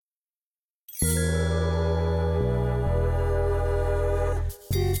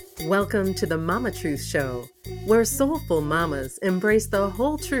Welcome to the Mama Truth Show, where soulful mamas embrace the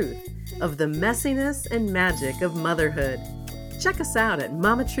whole truth of the messiness and magic of motherhood. Check us out at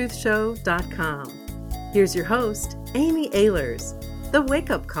mamatruthshow.com. Here's your host, Amy Ehlers, the Wake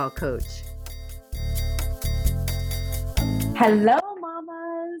Up Call Coach. Hello,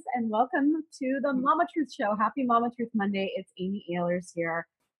 mamas, and welcome to the Mama Truth Show. Happy Mama Truth Monday. It's Amy Ehlers here,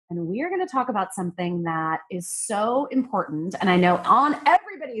 and we are going to talk about something that is so important, and I know on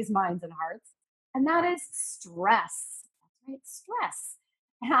everybody's minds and hearts, and that is stress. That's right, stress.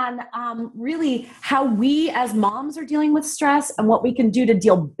 And really how we as moms are dealing with stress and what we can do to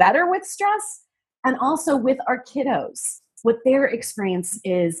deal better with stress, and also with our kiddos, what their experience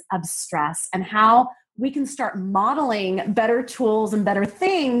is of stress and how we can start modeling better tools and better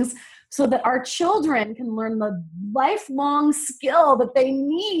things so that our children can learn the lifelong skill that they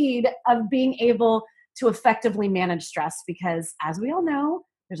need of being able to effectively manage stress. Because as we all know,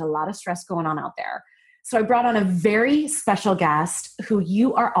 there's a lot of stress going on out there. So I brought on a very special guest who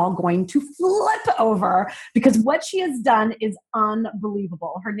you are all going to flip over because what she has done is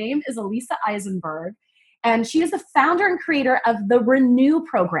unbelievable. Her name is Alisa Eisenberg, and she is the founder and creator of the Renew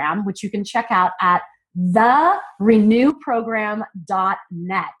program, which you can check out at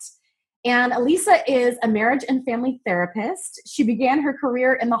therenewprogram.net. And Alisa is a marriage and family therapist. She began her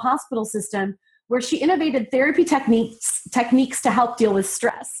career in the hospital system where she innovated therapy techniques to help deal with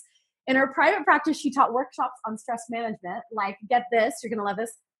stress. In her private practice, she taught workshops on stress management, like, get this, you're going to love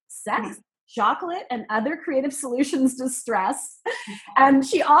this, sex, chocolate, and other creative solutions to stress. And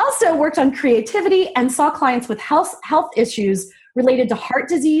she also worked on creativity and saw clients with health issues related to heart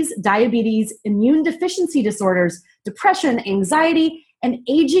disease, diabetes, immune deficiency disorders, depression, anxiety, and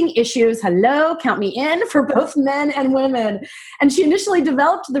aging issues. Hello, count me in, for both men and women. And she initially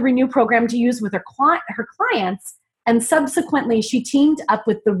developed the Renew program to use with her clients, and subsequently she teamed up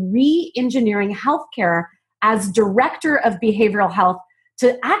with the Re-Engineering Healthcare as Director of Behavioral Health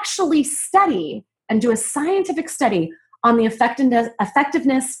to actually study and do a scientific study on the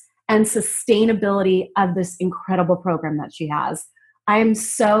effectiveness and sustainability of this incredible program that she has. I am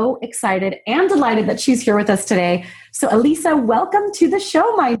so excited and delighted that she's here with us today. So Alisa, welcome to the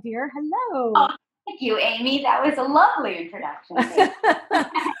show, my dear. Hello. Oh, thank you, Amy. That was a lovely introduction.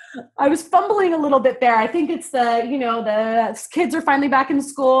 I was fumbling a little bit there. I think it's the kids are finally back in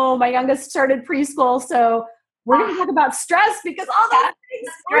school. My youngest started preschool. So we're going to talk about stress because all those things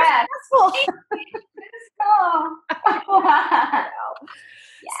are stressful.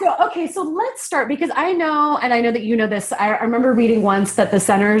 So let's start because I know that you know this. I remember reading once that the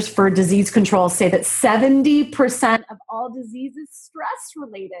Centers for Disease Control say that 70% of all disease is stress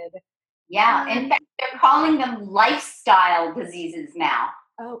related. Yeah, in fact, they're calling them lifestyle diseases now.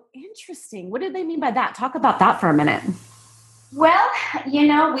 Oh, interesting. What do they mean by that? Talk about that for a minute. Well,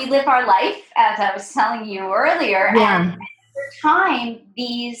 we live our life, as I was telling you earlier, yeah. And over time,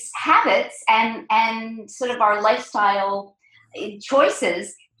 these habits and sort of our lifestyle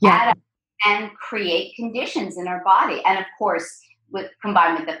choices add up and create conditions in our body. And of course,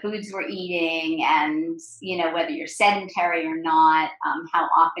 combined with the foods we're eating and, whether you're sedentary or not, how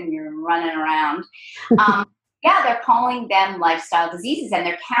often you're running around. They're calling them lifestyle diseases, and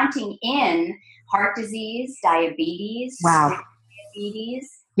they're counting in heart disease, diabetes,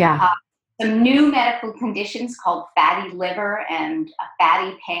 diabetes. Yeah. Some new medical conditions called fatty liver and a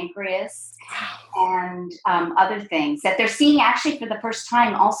fatty pancreas and other things that they're seeing actually for the first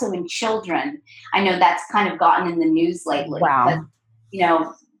time also in children. I know that's kind of gotten in the news lately. Wow.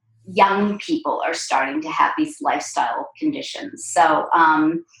 But, young people are starting to have these lifestyle conditions. So,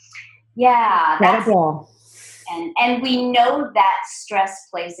 incredible. And we know that stress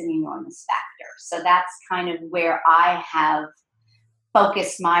plays an enormous factor. So that's kind of where I have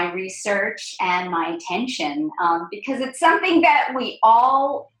focused my research and my attention because it's something that we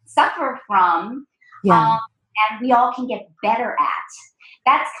all suffer from and we all can get better at.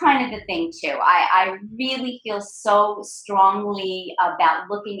 That's kind of the thing too. I really feel so strongly about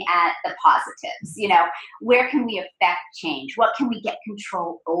looking at the positives. Where can we affect change? What can we get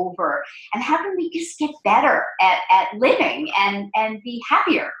control over? And how can we just get better at living and be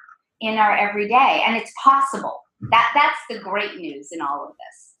happier in our everyday? And it's possible. That's the great news in all of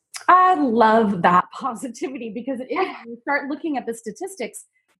this. I love that positivity because it is, when you start looking at the statistics,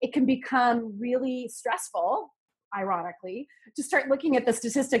 it can become really stressful, ironically, to start looking at the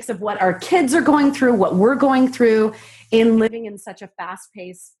statistics of what our kids are going through, what we're going through in living in such a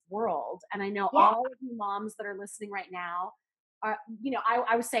fast-paced world. And I know all of you moms that are listening right now, I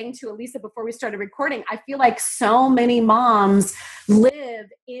was saying to Alisa before we started recording, I feel like so many moms live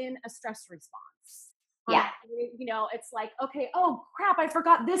in a stress response. Yeah. You know, it's like, okay, oh crap, I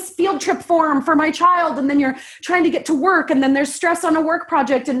forgot this field trip form for my child. And then you're trying to get to work, and then there's stress on a work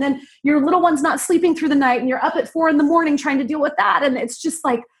project, and then your little one's not sleeping through the night, and you're up at 4 a.m. trying to deal with that. And it's just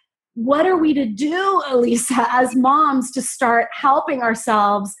like, what are we to do, Alisa, as moms, to start helping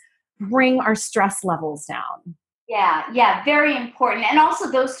ourselves bring our stress levels down? Yeah, very important. And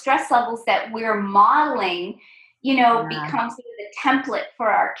also those stress levels that we're modeling, becomes the template for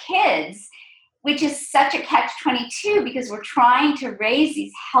our kids, which is such a catch-22, because we're trying to raise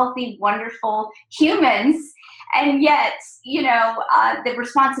these healthy, wonderful humans. And yet, the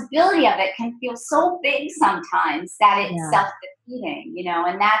responsibility of it can feel so big sometimes that it's self-defeating,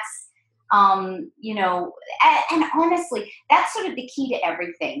 and that's, and honestly, that's sort of the key to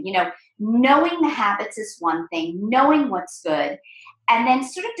everything. Knowing the habits is one thing, knowing what's good, and then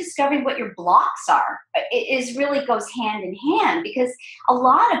sort of discovering what your blocks are. It really goes hand in hand, because a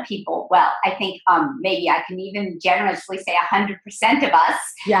lot of people, well, I think maybe I can even generously say 100% of us,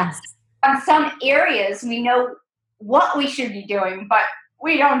 yes, on some areas we know what we should be doing, but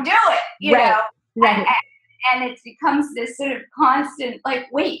we don't do it, you know? Right. And it becomes this sort of constant, like,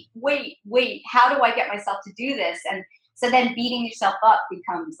 wait, how do I get myself to do this? And so then beating yourself up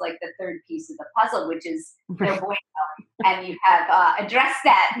becomes like the third piece of the puzzle, which is their voice. And you have addressed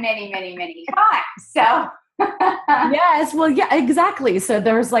that many, many, many times. So yes, well, yeah, exactly. So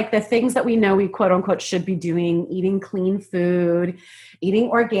there's like the things that we know we quote unquote should be doing: eating clean food, eating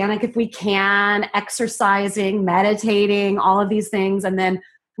organic if we can, exercising, meditating, all of these things. And then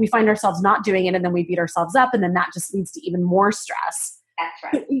we find ourselves not doing it, and then we beat ourselves up, and then that just leads to even more stress.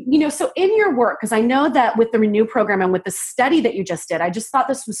 That's right. So in your work, because I know that with the Renew program and with the study that you just did, I just thought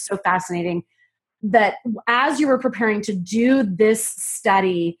this was so fascinating that as you were preparing to do this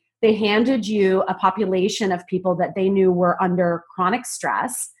study, they handed you a population of people that they knew were under chronic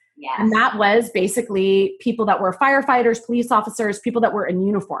stress. Yes. And that was basically people that were firefighters, police officers, people that were in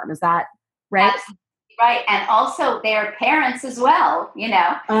uniform. Is that right? Absolutely right. And also their parents as well,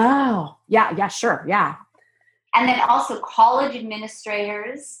 Oh, yeah, sure. Yeah. And then also college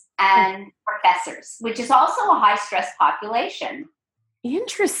administrators and professors, which is also a high stress population.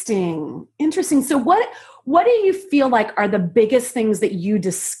 Interesting. So what do you feel like are the biggest things that you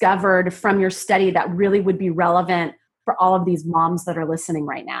discovered from your study that really would be relevant for all of these moms that are listening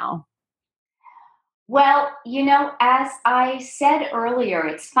right now? Well, as I said earlier,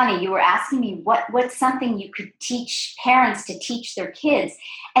 it's funny, you were asking me what's something you could teach parents to teach their kids.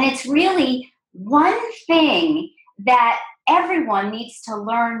 And it's really one thing that everyone needs to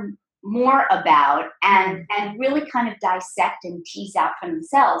learn more about and really kind of dissect and tease out for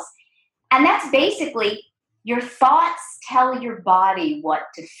themselves. And that's basically, your thoughts tell your body what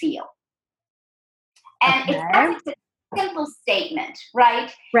to feel. And it's a simple statement,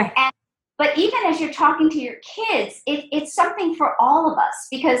 right? Right. But even as you're talking to your kids, it's something for all of us,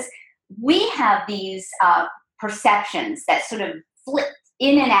 because we have these perceptions that sort of flip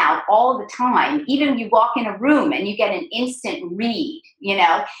in and out all the time. Even you walk in a room and you get an instant read,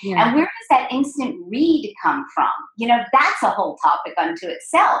 Yeah. And where does that instant read come from? That's a whole topic unto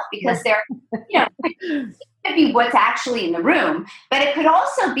itself, because there, it could be what's actually in the room, but it could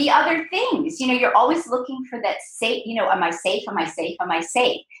also be other things. You're always looking for that safe, am I safe? Am I safe? Am I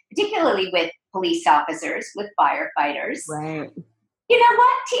safe? Particularly with police officers, with firefighters. Right. You know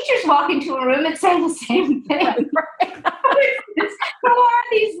what? Teachers walk into a room and say the same thing. Right. Who are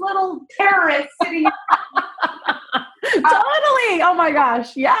these little terrorists sitting? Totally. Oh my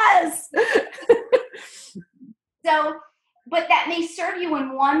gosh. Yes. So, but that may serve you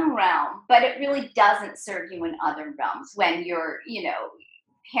in one realm, but it really doesn't serve you in other realms when you're,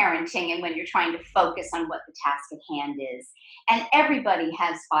 parenting and when you're trying to focus on what the task at hand is. And everybody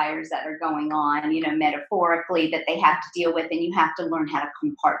has fires that are going on, metaphorically, that they have to deal with, and you have to learn how to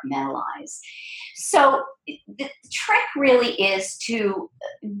compartmentalize. So the trick really is to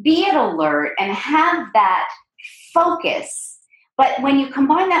be at alert and have that focus. But when you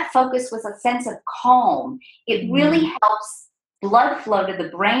combine that focus with a sense of calm, it really helps blood flow to the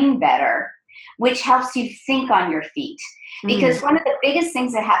brain better, which helps you think on your feet. Because one of the biggest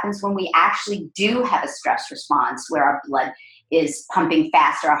things that happens when we actually do have a stress response, where our blood is pumping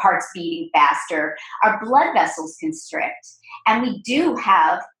faster, our heart's beating faster, our blood vessels constrict, and we do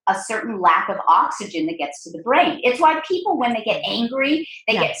have a certain lack of oxygen that gets to the brain. It's why people, when they get angry,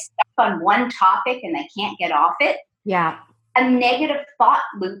 they get stuck on one topic and they can't get off it. Yeah. A negative thought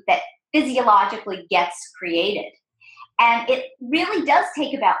loop that physiologically gets created. And it really does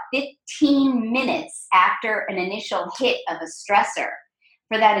take about 15 minutes after an initial hit of a stressor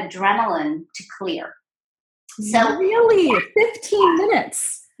for that adrenaline to clear. So really, 15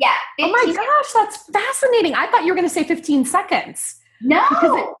 minutes? Yeah, Oh my gosh, that's fascinating. I thought you were going to say 15 seconds. No.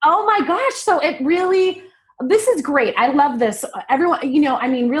 Oh my gosh. So it really, this is great. I love this. Everyone,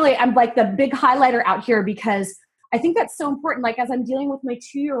 really, I'm like the big highlighter out here because I think that's so important. Like as I'm dealing with my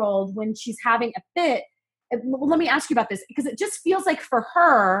 2-year-old when she's having a fit, let me ask you about this because it just feels like for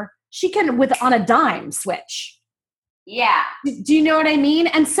her, she can on a dime switch. Yeah. Do you know what I mean?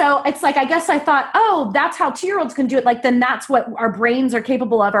 And so it's like, I guess I thought, oh, that's how 2-year-olds can do it. Like, then that's what our brains are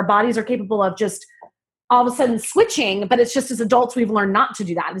capable of. Our bodies are capable of just all of a sudden switching, but it's just as adults, we've learned not to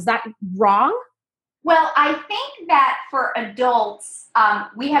do that. Is that wrong? Well, I think that for adults,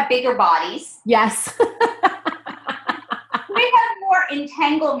 we have bigger bodies. Yes. We have more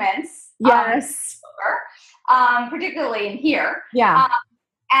entanglements. Yes. Particularly in here. Yeah.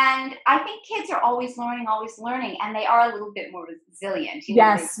 And I think kids are always learning, and they are a little bit more resilient.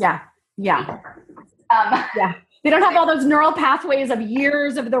 Yes. Yeah. Yeah. Yeah. They don't have all those neural pathways of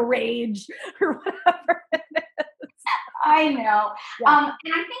years of the rage or whatever it is. I know. Yeah.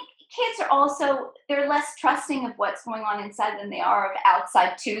 And I think kids are they're less trusting of what's going on inside than they are of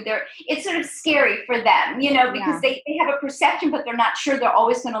outside too. It's sort of scary for them, because they have a perception, but they're not sure. They're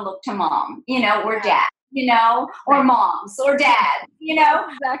always going to look to mom, or dad. Or moms or dads,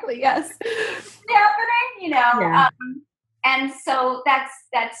 Exactly. Yes. happening, Yeah. And so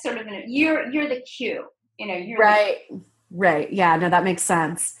that's sort of you're the cue, you're right. Right. Yeah. No, that makes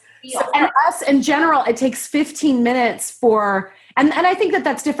sense. So for us in general, it takes 15 minutes and I think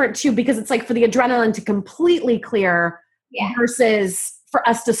that's different too, because it's like for the adrenaline to completely clear versus for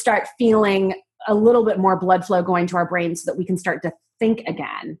us to start feeling a little bit more blood flow going to our brain so that we can start to think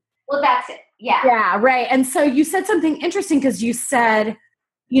again. Well, that's it. Yeah. Yeah. Right. And so you said something interesting because you said,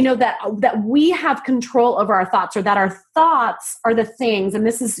 that we have control over our thoughts, or that our thoughts are the things. And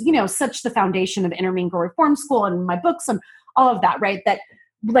this is, such the foundation of Inner Mean Girl Reform School and my books and all of that, right? That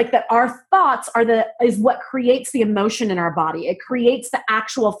our thoughts is what creates the emotion in our body. It creates the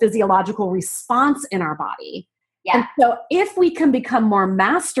actual physiological response in our body. Yeah. And so if we can become more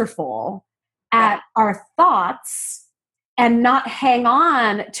masterful at our thoughts and not hang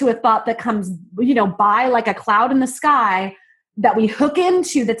on to a thought that comes, by like a cloud in the sky that we hook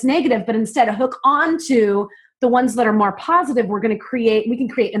into that's negative, but instead hook onto the ones that are more positive, we can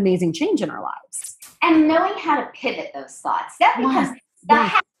create amazing change in our lives. And knowing how to pivot those thoughts. Because the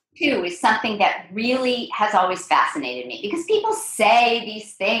how-to is something that really has always fascinated me, because people say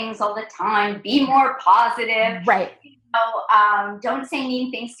these things all the time, be more positive. Right. Don't say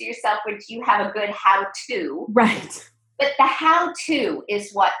mean things to yourself, which you have a good how-to. Right. But the how-to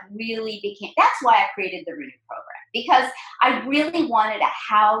is what really that's why I created the Renew program, because I really wanted a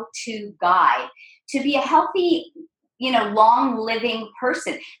how-to guide to be a healthy, long living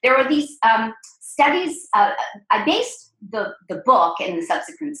person. There are these studies, I based the book, and the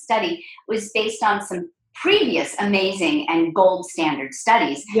subsequent study was based on some previous amazing and gold standard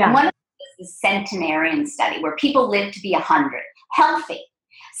studies. Yeah. And one of them was the centenarian study, where people live to be 100, healthy.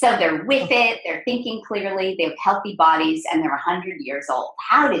 So they're with it, they're thinking clearly, they have healthy bodies, and they're 100 years old.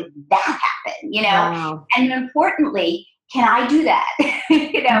 How did that happen? Wow. And importantly, can I do that?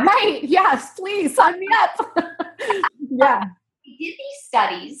 Right. Yes, please sign me up. Yeah. We did these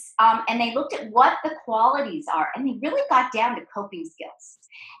studies, and they looked at what the qualities are, and they really got down to coping skills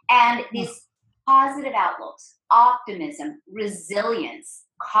and these positive outlooks, optimism, resilience,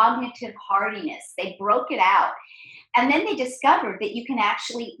 cognitive hardiness. They broke it out. And then they discovered that you can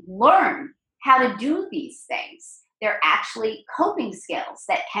actually learn how to do these things. They're actually coping skills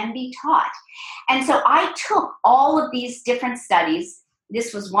that can be taught. And so I took all of these different studies,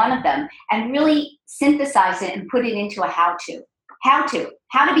 this was one of them, and really synthesized it and put it into a how-to. How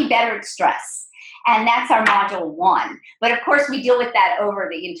to be better at stress. And that's our module 1. But of course, we deal with that over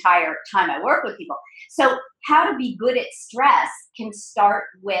the entire time I work with people. So how to be good at stress can start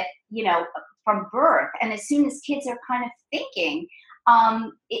with, from birth. And as soon as kids are kind of thinking,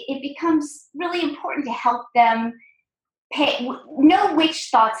 it becomes really important to help them know which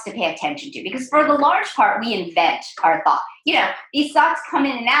thoughts to pay attention to. Because for the large part, we invent our thought. These thoughts come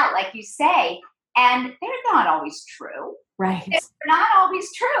in and out, like you say, and they're not always true. Right. They're not always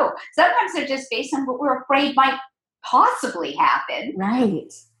true. Sometimes they're just based on what we're afraid might possibly happen.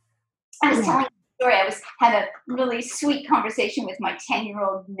 Right. I was telling a story. I had a really sweet conversation with my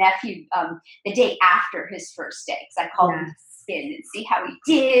 10-year-old nephew the day after his first day, because I called him to spin and see how he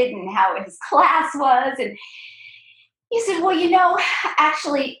did and how his class was. And he said, well,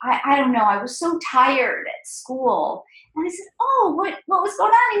 actually, I don't know. I was so tired at school. And I said, oh, what was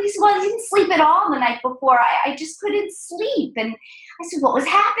going on? And he said, well, I didn't sleep at all the night before. I just couldn't sleep. And I said, what was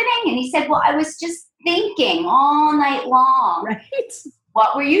happening? And he said, well, I was just thinking all night long. Right.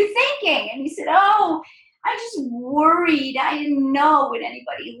 what were you thinking? And he said, oh, I just worried. I didn't know, would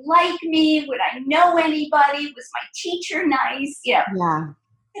anybody like me? Would I know anybody? Was my teacher nice? Yeah.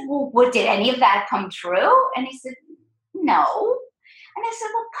 Well, what, did any of that come true? And he said, no. And I said,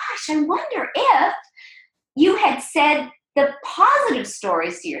 well, gosh, I wonder if you had said the positive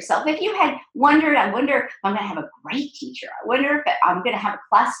stories to yourself. If you had wondered, I wonder if I'm going to have a great teacher. I wonder if I'm going to have a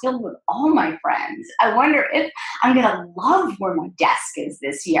class filled with all my friends. I wonder if I'm going to love where my desk is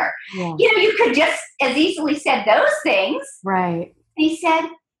this year. Yeah. You could just as easily said those things. Right. He said,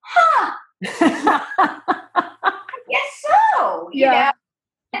 huh, I guess so. Yeah.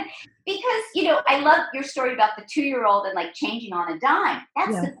 Because, I love your story about the 2-year-old and like changing on a dime.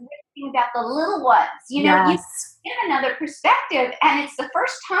 That's the great thing about the little ones. You Yes. get another perspective, and it's the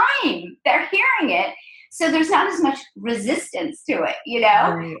first time they're hearing it. So there's not as much resistance to it,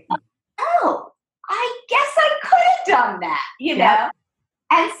 Right. Oh, I guess I could have done that,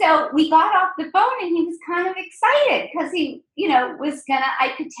 And so we got off the phone, and he was kind of excited because he,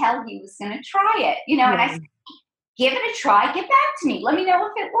 I could tell he was going to try it, and I said, give it a try, get back to me. Let me know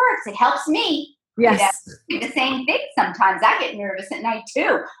if it works. It helps me. Yes. Do the same thing sometimes. I get nervous at night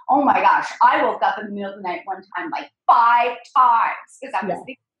too. Oh my gosh. I woke up in the middle of the night one time like 5 times because I was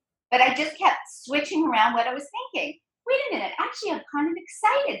thinking, but I just kept switching around what I was thinking. Wait a minute. Actually, I'm kind of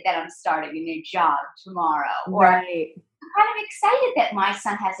excited that I'm starting a new job tomorrow. Or Right. I'm kind of excited that my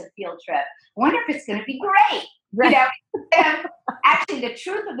son has a field trip. I wonder if it's going to be great. Right. And actually, the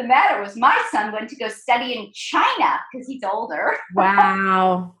truth of the matter was my son went to go study in China because he's older.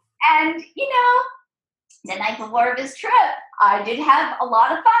 Wow. And, the night before his trip, I did have a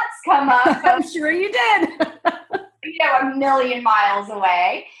lot of thoughts come up. I'm sure you did. A million miles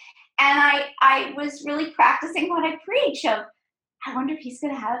away. And I was really practicing what I preach of, I wonder if he's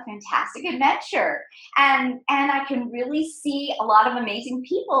going to have a fantastic adventure. And I can really see a lot of amazing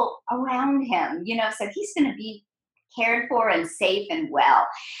people around him, so he's going to be cared for and safe and well.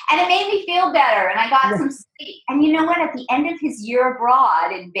 And it made me feel better. And I got some sleep. And you know what? At the end of his year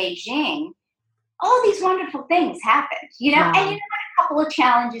abroad in Beijing, all these wonderful things happened, And you know what? A couple of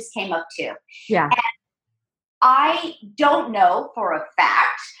challenges came up too. Yeah. And I don't know for a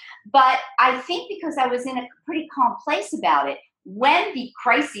fact, but I think because I was in a pretty calm place about it, when the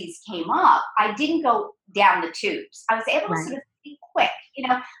crises came up, I didn't go down the tubes. I was able to sort of think quick,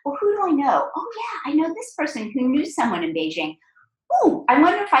 well, who do I know? Oh, yeah, I know this person who knew someone in Beijing. Ooh, I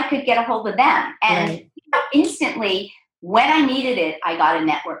wonder if I could get a hold of them. And instantly, when I needed it, I got a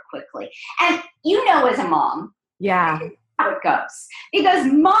network quickly. And as a mom, how it goes. Because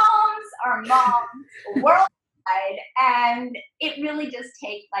moms are moms worldwide, and it really does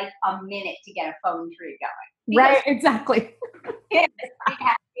take like a minute to get a phone tree going. Right, exactly. Kids have to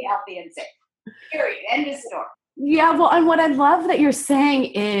be healthy and safe. Period. End of story. Yeah, well, and what I love that you're saying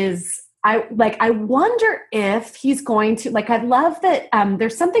is, I wonder if he's going to, I love that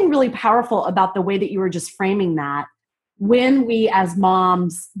there's something really powerful about the way that you were just framing that. When we as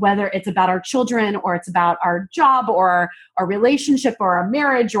moms, whether it's about our children or it's about our job or our relationship or our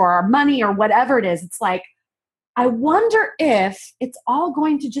marriage or our money or whatever it is, it's like, I wonder if it's all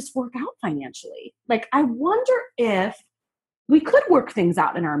going to just work out financially. I wonder if we could work things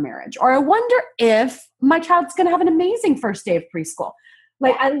out in our marriage, or I wonder if my child's going to have an amazing first day of preschool.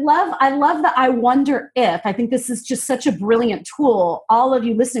 I love that. I wonder if. I think this is just such a brilliant tool. All of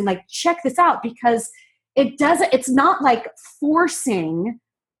you listening, check this out, because it's not like forcing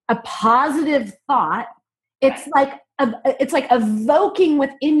a positive thought. It's it's like evoking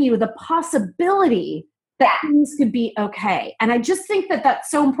within you the possibility that things could be okay. And I just think that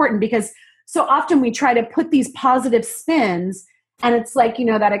that's so important, because so often we try to put these positive spins, and it's like,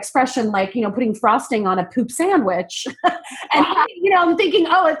 that expression, putting frosting on a poop sandwich. And, I'm thinking,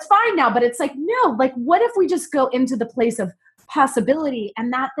 oh, it's fine now. But it's like, no, what if we just go into the place of possibility,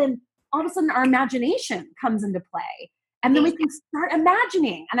 and that then all of a sudden our imagination comes into play, and then we can start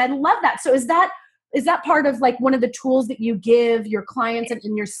imagining. And I love that. So is that part of one of the tools that you give your clients and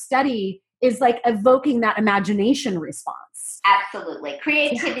in your study, is evoking that imagination response? Absolutely.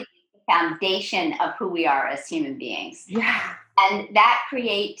 Creativity is the foundation of who we are as human beings. Yeah. And that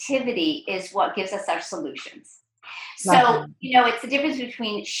creativity is what gives us our solutions. So, it's the difference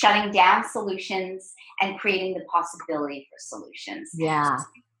between shutting down solutions and creating the possibility for solutions. Yeah. So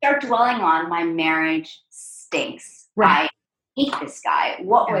start dwelling on, my marriage stinks. Right. I hate this guy.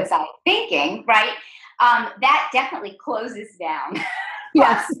 What was I thinking? Right. That definitely closes down.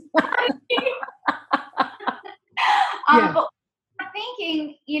 Yes. But I'm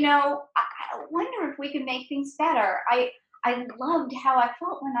thinking, I wonder if we can make things better. I loved how I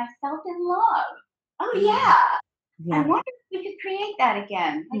felt when I felt in love. Oh, yeah. I wonder if we could recreate that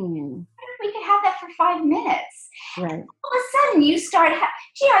again? Like, Mm. we could have that for 5 minutes. Right. All of a sudden you start,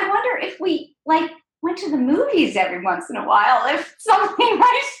 gee, I wonder if we like went to the movies every once in a while, if something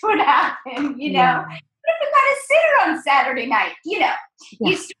nice would happen, Yeah. What if we got a sitter on Saturday night? Yeah.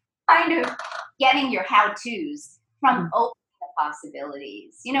 You start kind of getting your how-tos from Mm. opening the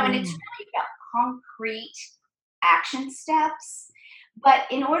possibilities, and it's really about concrete action steps. But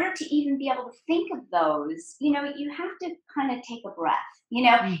in order to even be able to think of those, you have to kind of take a breath. You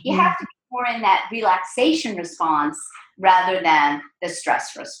Mm-hmm. have to be more in that relaxation response rather than the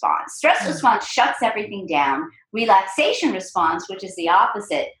stress response. Stress response shuts everything down. Relaxation response, which is the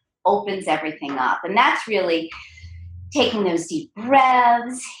opposite, opens everything up. And that's really taking those deep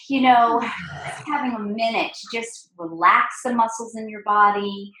breaths, just having a minute to just relax the muscles in your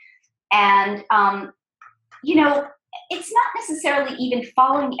body. And, it's not necessarily even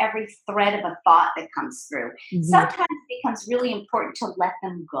following every thread of a thought that comes through. Mm-hmm. Sometimes it becomes really important to let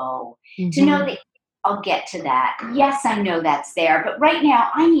them go, to know that I'll get to that. Yes, I know that's there, but right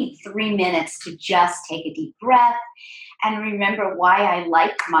now I need 3 minutes to just take a deep breath and remember why I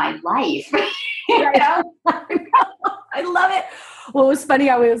like my life. I love it. Well, it was funny.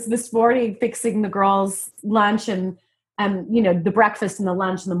 I was this morning fixing the girls' lunch and the breakfast and the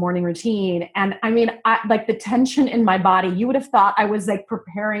lunch and the morning routine. And I mean, like the tension in my body, you would have thought I was like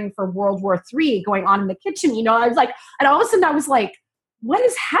preparing for World War III going on in the kitchen. I was like, and all of a sudden I was like, what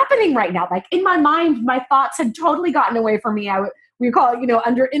is happening right now? Like in my mind, my thoughts had totally gotten away from me. We call it,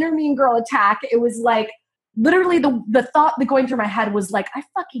 under inner mean girl attack. It was like, literally the thought that going through my head was like, I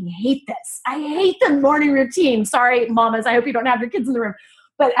fucking hate this. I hate the morning routine. Sorry, mamas. I hope you don't have your kids in the room.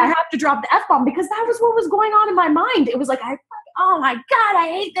 But I have to drop the F-bomb because that was what was going on in my mind. It was like, oh my God, I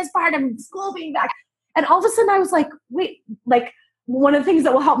hate this part of school being back. And all of a sudden I was like, wait, like one of the things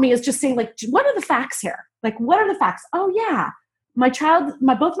that will help me is just saying like, what are the facts here? Like, what are the facts? Oh yeah.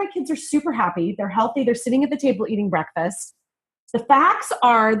 Both my kids are super happy. They're healthy. They're sitting at the table eating breakfast. The facts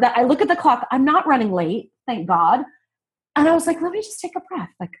are that I look at the clock. I'm not running late. Thank God. And I was like, let me just take a breath.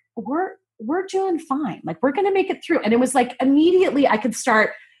 Like we're doing fine. Like we're going to make it through. And it was like immediately I could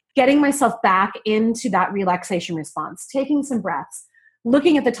start getting myself back into that relaxation response, taking some breaths,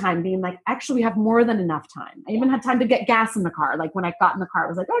 looking at the time, being like, actually, we have more than enough time. I even had time to get gas in the car. Like when I got in the car, I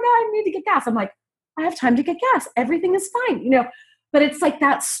was like, oh no, I need to get gas. I'm like, I have time to get gas. Everything is fine, But it's like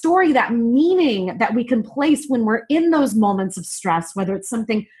that story, that meaning that we can place when we're in those moments of stress, whether it's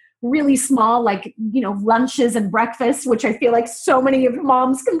something really small, like, lunches and breakfasts, which I feel like so many of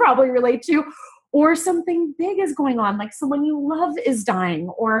moms can probably relate to, or something big is going on, like someone you love is dying,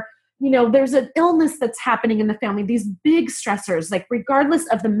 or, there's an illness that's happening in the family, these big stressors, like regardless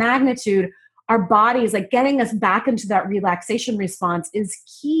of the magnitude, our bodies, like getting us back into that relaxation response is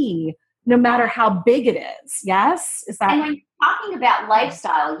key, no matter how big it is. Yes? Is that? And when you're talking about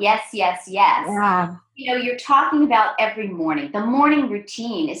lifestyle, yes. Yeah. You're talking about every morning. The morning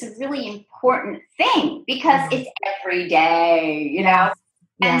routine is a really important thing because it's every day, Yeah.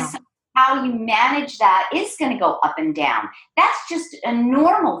 And so how you manage that is going to go up and down. That's just a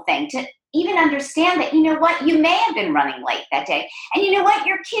normal thing to even understand that, you may have been running late that day. And you know what?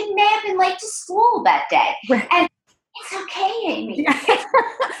 Your kid may have been late to school that day. Right. And it's okay, Amy.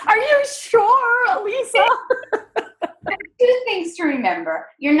 Are you sure, Alisa? Two things to remember.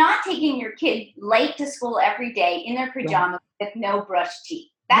 You're not taking your kid late to school every day in their pajamas with no brushed teeth.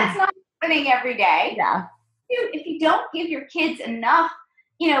 That's not happening every day. Yeah. If you don't give your kids enough,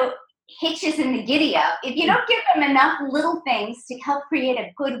 hitches in the giddy up, if you don't give them enough little things to help create a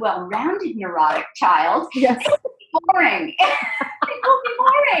good, well-rounded neurotic child, yes. it will be boring. It will be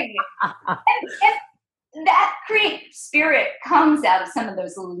boring. And that creative spirit comes out of some of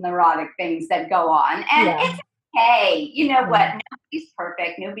those little neurotic things that go on. And it's okay. You know what? Nobody's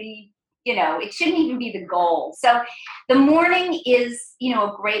perfect. Nobody, it shouldn't even be the goal. So the morning is,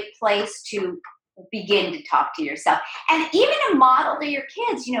 a great place to begin to talk to yourself. And even a model to your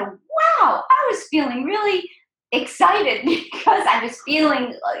kids, wow, I was feeling really excited because I was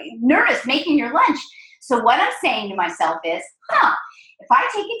feeling nervous making your lunch. So what I'm saying to myself is, if I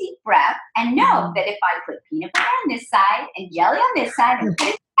take a deep breath and know that if I put peanut butter on this side and jelly on this side and put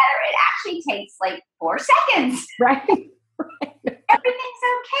it together, it actually takes like 4 seconds. Right. Everything's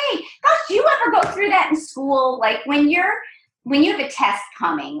okay. Gosh, do you ever go through that in school? Like when you have a test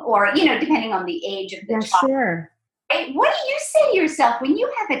coming or, depending on the age of the child. Sure. Right? What do you say to yourself when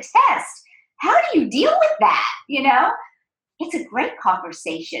you have a test? How do you deal with that? It's a great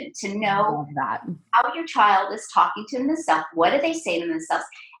conversation to know how your child is talking to themselves. What do they say to themselves?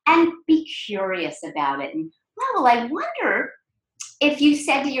 And be curious about it. And, well, I wonder if you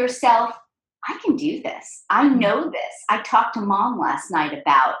said to yourself, I can do this. I know this. I talked to mom last night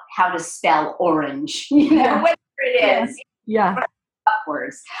about how to spell orange, whatever it is. Yeah.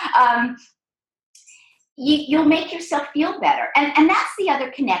 Upwards. You'll make yourself feel better. And that's the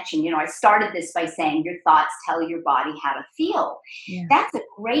other connection. I started this by saying your thoughts tell your body how to feel. Yeah. That's a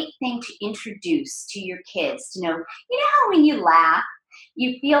great thing to introduce to your kids to know, how when you laugh,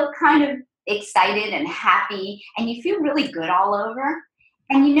 you feel kind of excited and happy and you feel really good all over.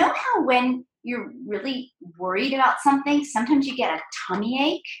 And you know how when you're really worried about something, sometimes you get a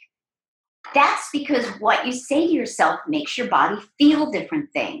tummy ache? That's because what you say to yourself makes your body feel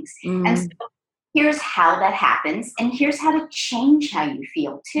different things. And so here's how that happens, and here's how to change how you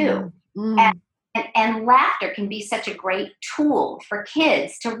feel too. And laughter can be such a great tool for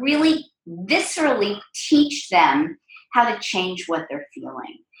kids to really viscerally teach them how to change what they're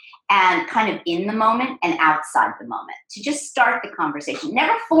feeling, and kind of in the moment and outside the moment, to just start the conversation.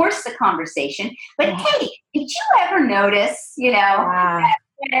 Never force the conversation, but hey, did you ever notice,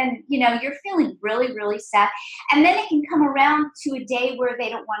 and you're feeling really, really sad, and then it can come around to a day where they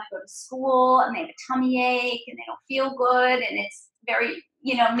don't want to go to school and they have a tummy ache and they don't feel good, and it's very,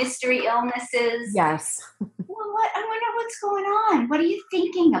 mystery illnesses. Yes. Well, I wonder what's going on. What are you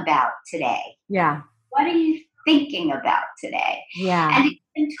thinking about today? Yeah. What are you thinking about today? Yeah.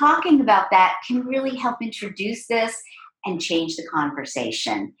 And talking about that can really help introduce this and change the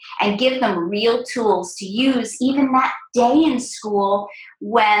conversation and give them real tools to use even that day in school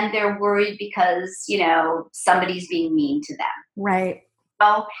when they're worried because, somebody's being mean to them. Right.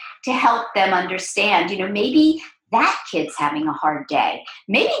 So to help them understand, maybe that kid's having a hard day.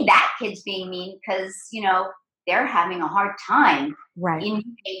 Maybe that kid's being mean because, they're having a hard time. Right. In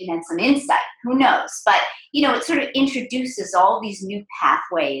giving them some insight. Who knows? But, it sort of introduces all these new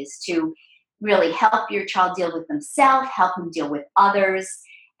pathways to really help your child deal with themselves, help them deal with others,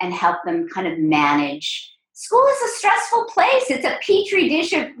 and help them kind of manage. School is a stressful place. It's a petri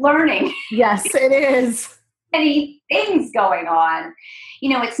dish of learning. Yes, it is. Many things going on.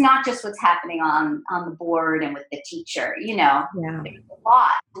 It's not just what's happening on the board and with the teacher. There's a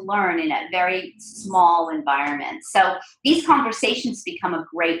lot to learn in a very small environment. So these conversations become a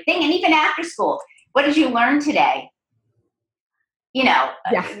great thing. And even after school, what did you learn today? Yeah.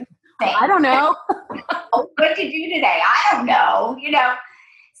 I don't know. What did you do today? I don't know.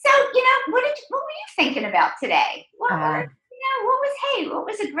 So, what were you thinking about today? What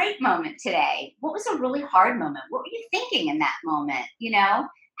was a great moment today? What was a really hard moment? What were you thinking in that moment?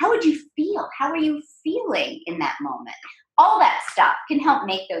 How would you feel? How are you feeling in that moment? All that stuff can help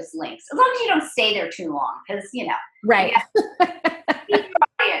make those links, as long as you don't stay there too long, because, Right.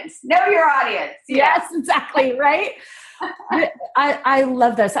 Know your audience. Yes, exactly. Right. I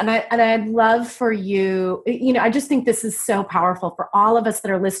love this. And I'd love for you, I just think this is so powerful for all of us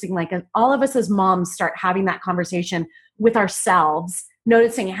that are listening. Like all of us as moms start having that conversation with ourselves,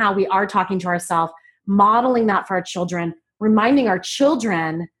 noticing how we are talking to ourselves, modeling that for our children, reminding our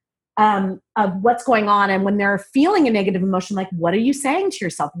children of what's going on. And when they're feeling a negative emotion, like, what are you saying to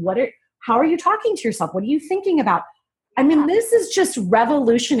yourself? How are you talking to yourself? What are you thinking about? I mean, this is just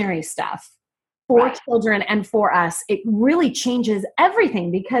revolutionary stuff for children and for us. It really changes everything,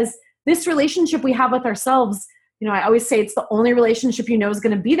 because this relationship we have with ourselves, I always say it's the only relationship is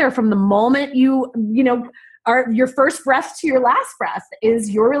going to be there from the moment are your first breath to your last breath is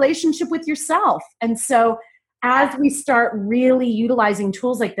your relationship with yourself. And so as we start really utilizing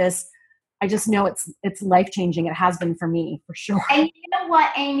tools like this, I just know it's life-changing. It has been for me, for sure. And you know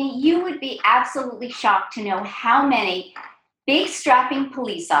what, Amy? You would be absolutely shocked to know how many big strapping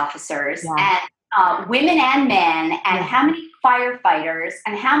police officers and women and men, and how many firefighters,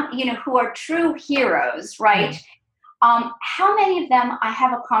 and how, who are true heroes, right? How many of them I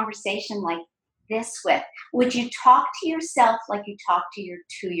have a conversation like this with? Would you talk to yourself like you talk to your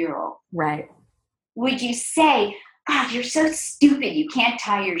 2-year-old? Right. Would you say, God, you're so stupid, you can't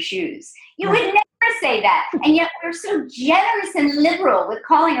tie your shoes? You would never say that. And yet we're so generous and liberal with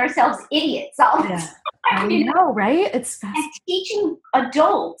calling ourselves idiots all the time. I know, right? And teaching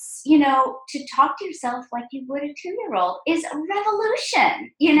adults, to talk to yourself like you would a 2-year-old is a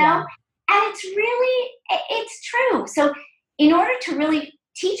revolution, And it's true. So in order to really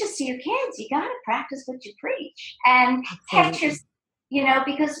teach this to your kids, you got to practice what you preach and catch yourself.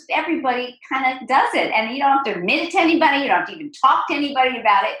 Because everybody kind of does it, and you don't have to admit it to anybody. You don't have to even talk to anybody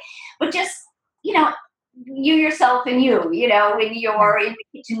about it, but just, you yourself and when you're in the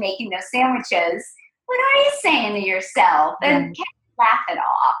kitchen making those sandwiches, what are you saying to yourself? And can't laugh it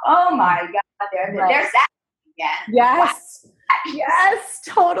off. Oh my God, there's that again. Yes. Wow. Yes,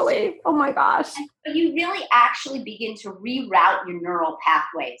 totally. Oh my gosh. And so you really actually begin to reroute your neural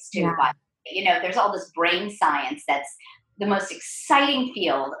pathways too by There's all this brain science that's the most exciting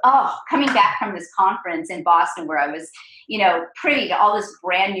field. Oh, coming back from this conference in Boston where I was, privy to all this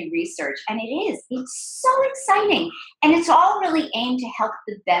brand new research. And it's so exciting. And it's all really aimed to help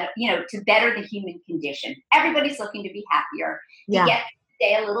to better the human condition. Everybody's looking to be happier, to get the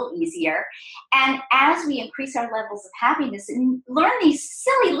day a little easier. And as we increase our levels of happiness and learn these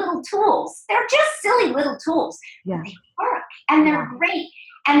silly little tools, they're just silly little tools. Yeah. They work and they're great.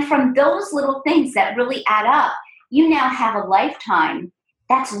 And from those little things that really add up, you now have a lifetime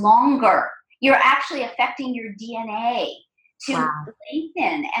that's longer. You're actually affecting your DNA to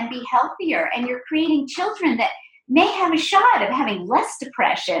lengthen and be healthier. And you're creating children that may have a shot of having less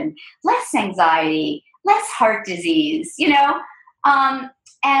depression, less anxiety, less heart disease,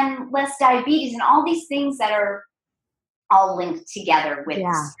 and less diabetes, and all these things that are all linked together with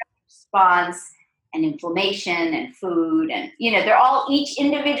stress response and inflammation and food. And, they're all each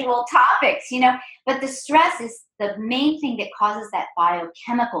individual topics, but the stress is the main thing that causes that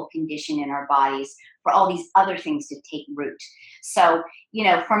biochemical condition in our bodies for all these other things to take root. So,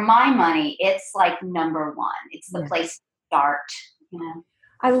 for my money, it's like number one. It's the place to start,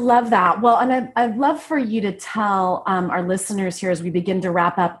 I love that. Well, and I'd love for you to tell our listeners here as we begin to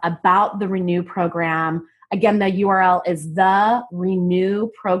wrap up about the Renew program. Again, the URL is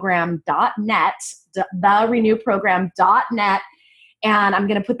therenewprogram.net, therenewprogram.net. And I'm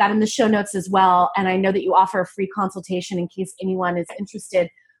going to put that in the show notes as well. And I know that you offer a free consultation in case anyone is interested.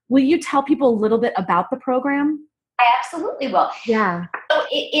 Will you tell people a little bit about the program? I absolutely will. Yeah. So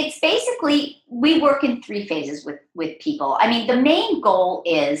it's basically, we work in 3 phases with people. I mean, the main goal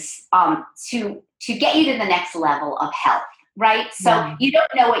is to get you to the next level of health. Right? So you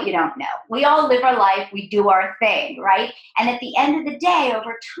don't know what you don't know. We all live our life. We do our thing, right? And at the end of the day,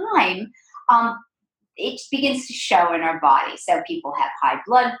 over time, it begins to show in our body. So people have high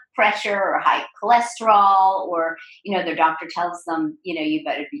blood pressure or high cholesterol, or, their doctor tells them, you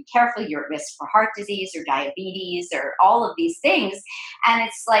better be careful. You're at risk for heart disease or diabetes or all of these things. And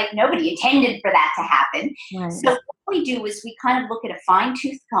it's like nobody intended for that to happen. Right. So what we do is we kind of look at a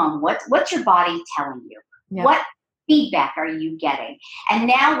fine-tooth comb. What's your body telling you? Yeah. What feedback are you getting? And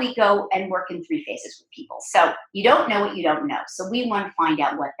now we go and work in 3 phases with people. So you don't know what you don't know. So we want to find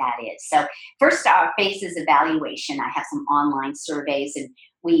out what that is. So first, our phase is evaluation. I have some online surveys, and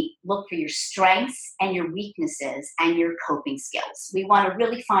we look for your strengths and your weaknesses and your coping skills. We want to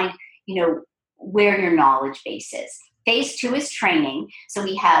really find, where your knowledge base is. Phase 2 is training. So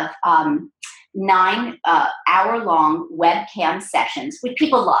we have 9 hour-long webcam sessions, which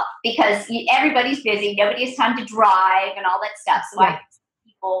people love because everybody's busy. Nobody has time to drive and all that stuff. So I can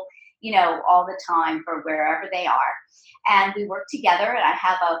see people, all the time for wherever they are. And we work together, and I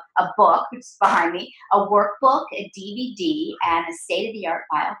have a book, which is behind me, a workbook, a DVD, and a state-of-the-art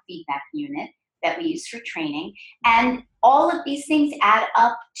biofeedback unit that we use for training. And all of these things add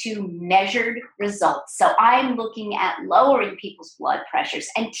up to measured results. So I'm looking at lowering people's blood pressures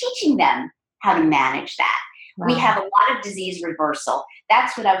and teaching them how to manage that. Wow. We have a lot of disease reversal.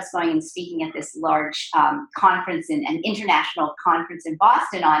 That's what I was going and speaking at this large conference, an international conference in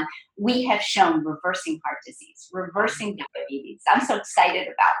Boston on. We have shown reversing heart disease, reversing diabetes. I'm so excited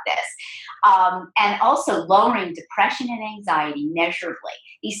about this. And also lowering depression and anxiety measurably.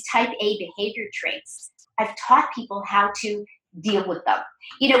 These type A behavior traits. I've taught people how to deal with them.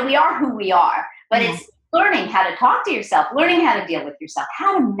 We are who we are, but it's learning how to talk to yourself, learning how to deal with yourself,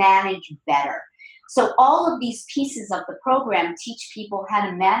 how to manage better. So all of these pieces of the program teach people how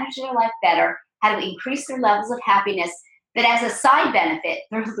to manage their life better, how to increase their levels of happiness. But as a side benefit,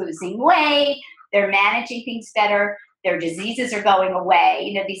 they're losing weight, they're managing things better, their diseases are going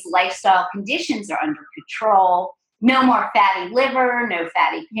away, these lifestyle conditions are under control, no more fatty liver, no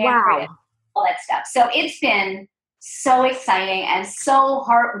fatty pancreas, all that stuff. So it's been so exciting and so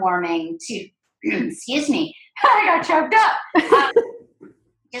heartwarming to excuse me, I got choked up.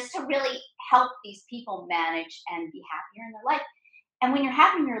 Just to really help these people manage and be happier in their life. And when you're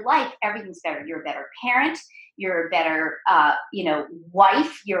happy in your life, everything's better. You're a better parent. You're a better,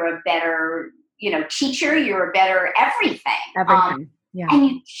 wife. You're a better, teacher. You're a better everything. And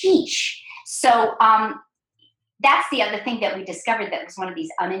you teach. So that's the other thing that we discovered that was one of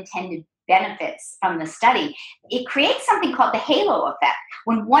these unintended benefits from the study. It creates something called the halo effect.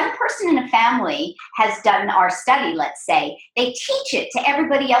 When one person in a family has done our study, let's say, they teach it to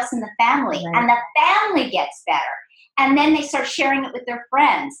everybody else in the family, and the family gets better. And then they start sharing it with their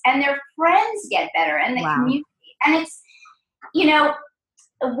friends, and their friends get better, and the community. And it's,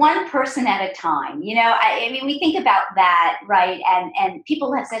 one person at a time. I mean, we think about that, right? And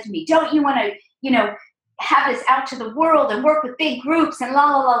people have said to me, don't you want to, have this out to the world and work with big groups and la,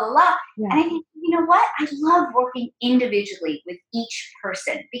 la, la, la, la. Yeah. And I think, you know what? I love working individually with each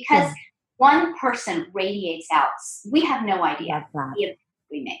person because one person radiates out. We have no idea the impact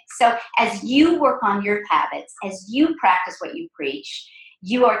we make. So as you work on your habits, as you practice what you preach,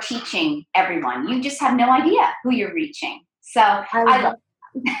 you are teaching everyone. You just have no idea who you're reaching. So I love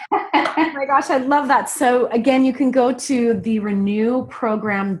Oh my gosh, I love that. So again, you can go to the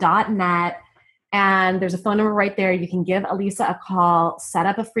renewprogram.net and there's a phone number right there. You can give Alisa a call, set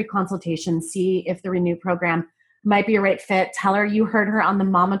up a free consultation, see if the Renew program might be a right fit. Tell her you heard her on the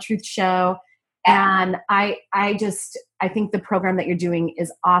Mama Truth show. And I think the program that you're doing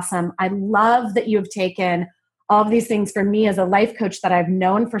is awesome. I love that you have taken all of these things for me as a life coach that I've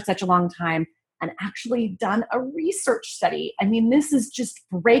known for such a long time and actually done a research study. I mean, this is just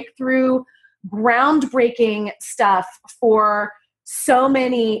breakthrough, groundbreaking stuff for so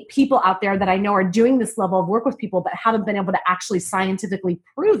many people out there that I know are doing this level of work with people, but haven't been able to actually scientifically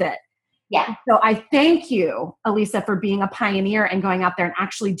prove it. Yeah. So I thank you, Alisa, for being a pioneer and going out there and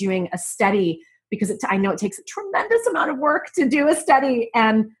actually doing a study because I know it takes a tremendous amount of work to do a study.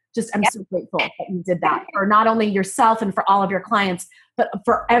 And I'm so grateful that you did that for not only yourself and for all of your clients, but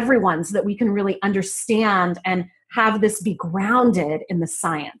for everyone so that we can really understand and have this be grounded in the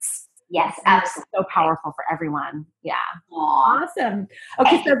science. Yes, absolutely. So powerful for everyone. Yeah. Aww. Awesome.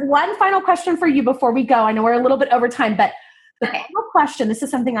 Okay, so one final question for you before we go. I know we're a little bit over time, but the final question, this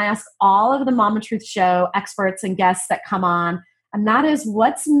is something I ask all of the Mama Truth Show experts and guests that come on, and that is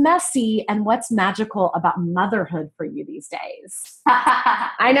what's messy and what's magical about motherhood for you these days?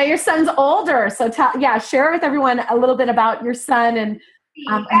 I know your son's older, so share with everyone a little bit about your son and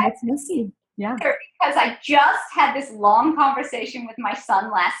what's messy. Yeah. Because I just had this long conversation with my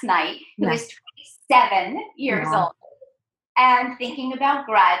son last night, who is 27 years old, and thinking about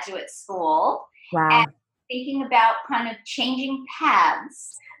graduate school. Wow. And thinking about kind of changing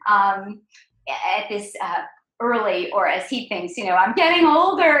paths at this early, or as he thinks, I'm getting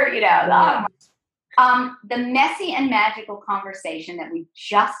older, the messy and magical conversation that we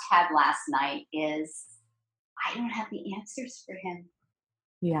just had last night is, I don't have the answers for him.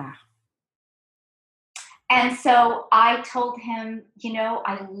 Yeah. And so I told him,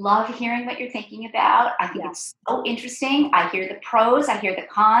 I love hearing what you're thinking about. I think it's so interesting. I hear the pros, I hear the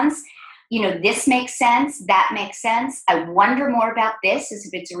cons. This makes sense, that makes sense. I wonder more about this as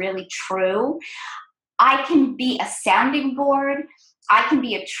if it's really true. I can be a sounding board. I can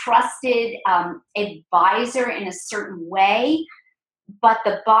be a trusted advisor in a certain way. But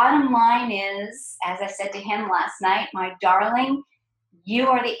the bottom line is, as I said to him last night, my darling, you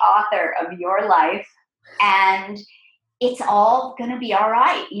are the author of your life. And it's all going to be all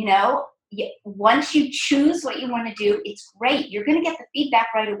right. Once you choose what you want to do, it's great. You're going to get the feedback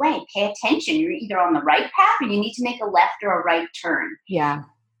right away. Pay attention. You're either on the right path or you need to make a left or a right turn. Yeah.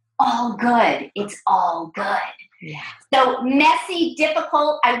 All good. It's all good. Yeah. So messy,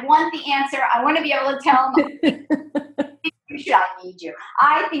 difficult. I want the answer. I want to be able to tell them, I need you.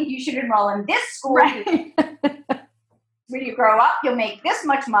 I think you should enroll in this school. Right. When you grow up, you'll make this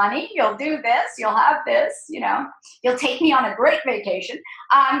much money. You'll do this. You'll have this. You'll take me on a great vacation.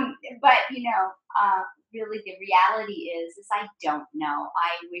 But really, the reality is I don't know.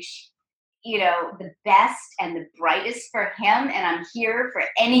 I wish, the best and the brightest for him, and I'm here for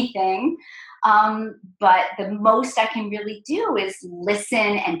anything. But the most I can really do is listen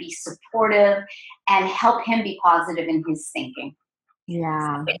and be supportive and help him be positive in his thinking.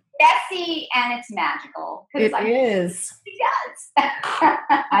 Yeah. It's messy and it's magical. It is. Yes.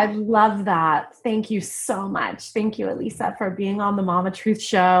 I love that. Thank you so much. Thank you, Alisa, for being on the Mama Truth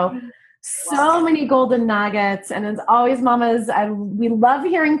Show. So many golden nuggets. And as always, mamas, we love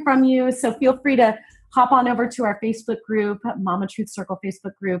hearing from you. So feel free to hop on over to our Facebook group, Mama Truth Circle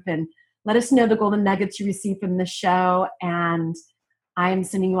Facebook group, and let us know the golden nuggets you receive from the show. And I am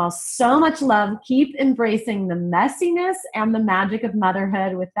sending you all so much love. Keep embracing the messiness and the magic of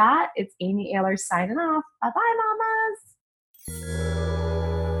motherhood. With that, it's Amy Ayler signing off. Bye-bye, mamas.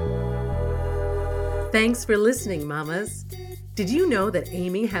 Thanks for listening, mamas. Did you know that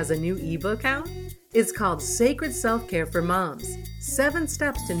Amy has a new ebook out? It's called Sacred Self-Care for Moms, 7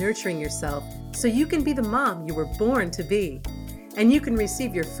 Steps to Nurturing Yourself so you can be the mom you were born to be. And you can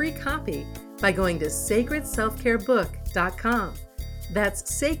receive your free copy by going to sacredselfcarebook.com. That's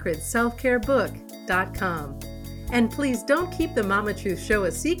sacredselfcarebook.com. And please don't keep the Mama Truth Show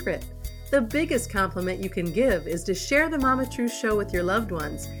a secret. The biggest compliment you can give is to share the Mama Truth Show with your loved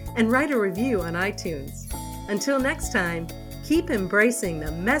ones and write a review on iTunes. Until next time, keep embracing the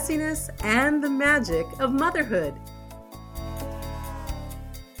messiness and the magic of motherhood.